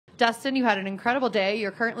Dustin, you had an incredible day.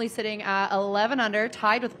 You're currently sitting at 11 under,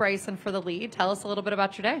 tied with Bryson for the lead. Tell us a little bit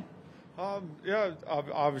about your day. Yeah,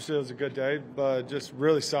 obviously it was a good day, but just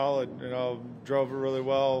really solid. Drove it really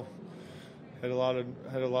well. Had a lot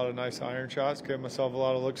of nice iron shots. Gave myself a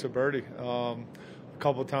lot of looks at birdie. A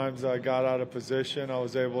couple times I got out of position. I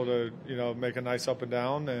was able to make a nice up and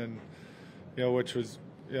down, and which was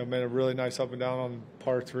made a really nice up and down on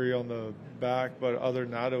par 3 on the back. But other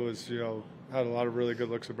than that, it was had a lot of really good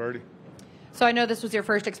looks at birdie. So I know this was your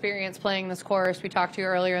first experience playing this course. We talked to you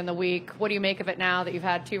earlier in the week. What do you make of it now that you've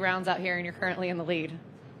had 2 rounds out here and you're currently in the lead?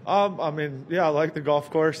 I like the golf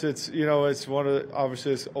course. It's it's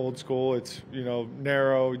obviously it's old school. It's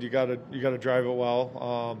narrow. You gotta drive it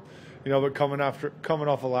well. But coming off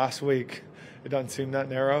of last week, it doesn't seem that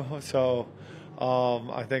narrow. So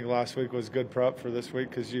I think last week was good prep for this week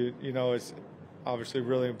because it's obviously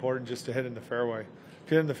really important just to hit in the fairway. If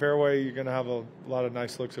you hit in the fairway, you're going to have a lot of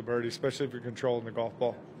nice looks at birdie, especially if you're controlling the golf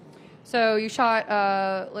ball. So you shot,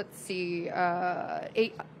 8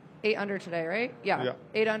 under today, right? Yeah.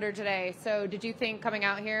 8 under today. So did you think coming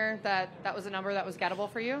out here that was a number that was gettable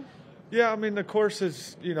for you? Yeah, the course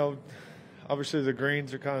is, obviously the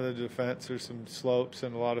greens are kind of the defense. There's some slopes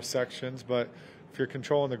and a lot of sections, but if you're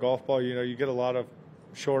controlling the golf ball, you get a lot of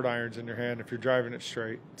short irons in your hand if you're driving it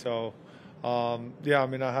straight. So, I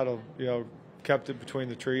had kept it between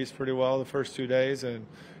the trees pretty well the first 2 days and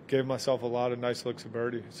gave myself a lot of nice looks at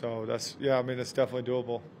birdie. So it's definitely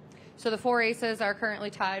doable. So the 4 aces are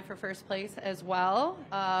currently tied for first place as well.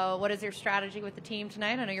 What is your strategy with the team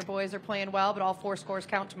tonight? I know your boys are playing well, but all 4 scores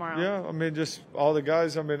count tomorrow. Yeah, just all the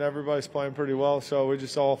guys, everybody's playing pretty well. So we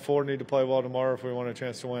just all 4 need to play well tomorrow if we want a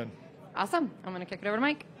chance to win. Awesome. I'm going to kick it over to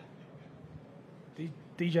Mike.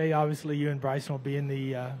 DJ, obviously you and Bryson will be in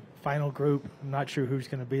the final group. I'm not sure who's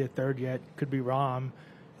going to be a third yet. Could be Rahm.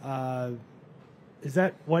 Is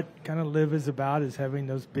that what kind of LIV is about, is having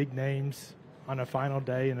those big names on a final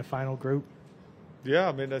day in a final group?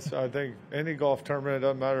 Yeah, I think any golf tournament, it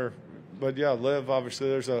doesn't matter. But yeah, LIV, obviously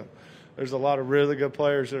there's a lot of really good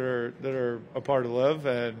players that are a part of LIV,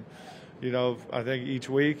 and I think each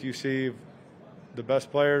week you see the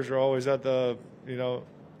best players are always at the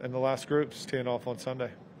in the last groups teeing off on Sunday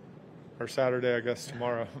or Saturday, I guess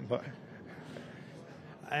tomorrow. But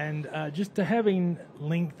and just to having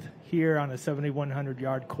length here on a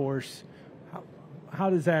 7,100-yard course, how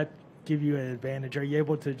does that give you an advantage? Are you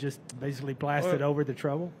able to just basically blast it over the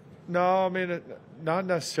trouble? No, not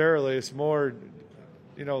necessarily. It's more,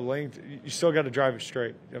 length. You still got to drive it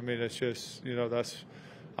straight. It's just, that's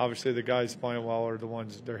obviously the guys playing well are the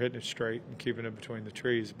ones they're hitting it straight and keeping it between the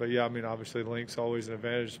trees. But yeah, obviously length's always an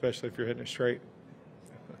advantage, especially if you're hitting it straight.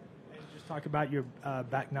 Just talk about your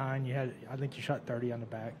back nine. I think you shot 30 on the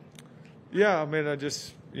back. Yeah, I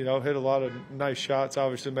just hit a lot of nice shots.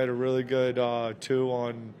 Obviously made a really good 2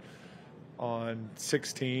 on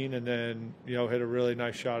 16, and then hit a really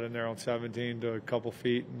nice shot in there on 17 to a couple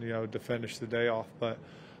feet, and to finish the day off. But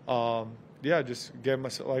just gave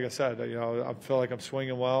myself, like I said, I feel like I'm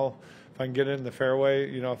swinging well. If I can get it in the fairway,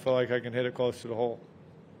 I feel like I can hit it close to the hole.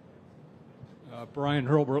 Brian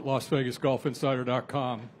Hurlbert,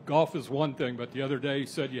 LasVegasGolfInsider.com. Golf is one thing, but the other day you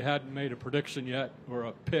said you hadn't made a prediction yet or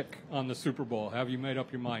a pick on the Super Bowl. Have you made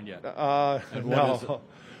up your mind yet? No.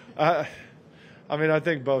 I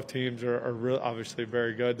think both teams are obviously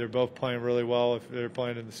very good. They're both playing really well if they're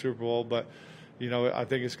playing in the Super Bowl, but I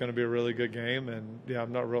think it's going to be a really good game, and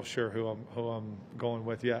I'm not real sure who I'm going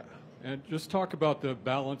with yet. And just talk about the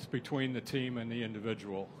balance between the team and the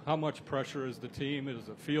individual. How much pressure is the team? Does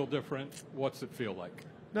it feel different? What's it feel like?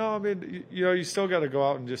 No, you still got to go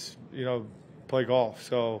out and just play golf.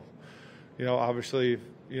 So obviously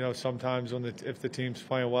sometimes if the team's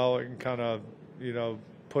playing well, it can kind of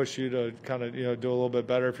push you to kind of do a little bit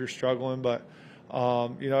better if you're struggling, but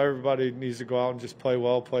everybody needs to go out and just play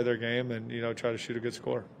well, play their game, and try to shoot a good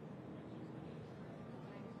score.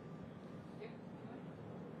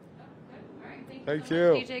 Thank you.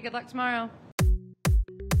 DJ, good luck tomorrow.